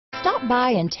Stop by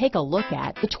and take a look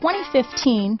at the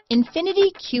 2015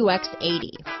 INFINITI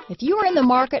QX80. If you are in the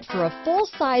market for a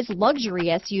full-size luxury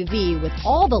SUV with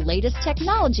all the latest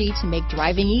technology to make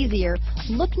driving easier,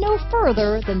 look no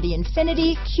further than the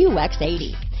INFINITI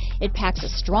QX80. It packs a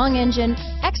strong engine,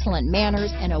 excellent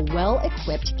manners, and a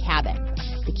well-equipped cabin.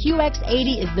 The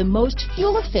QX80 is the most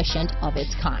fuel-efficient of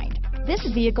its kind. This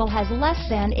vehicle has less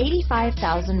than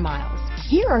 85,000 miles.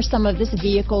 Here are some of this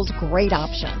vehicle's great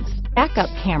options: backup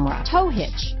camera, tow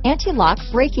hitch, anti-lock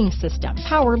braking system,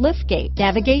 power liftgate,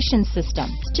 navigation system,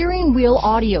 steering wheel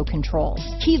audio controls,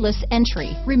 keyless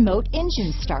entry, remote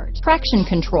engine start, traction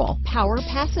control, power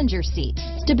passenger seat,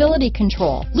 stability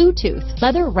control, Bluetooth,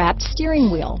 leather-wrapped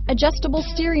steering wheel, adjustable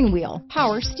steering wheel,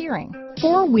 power steering,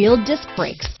 four-wheel disc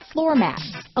brakes, floor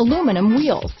mats, aluminum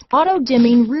wheels,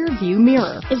 auto-dimming rear view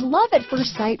mirror. Is love at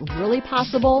first sight really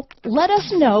possible? Let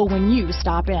us know when you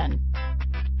stop in.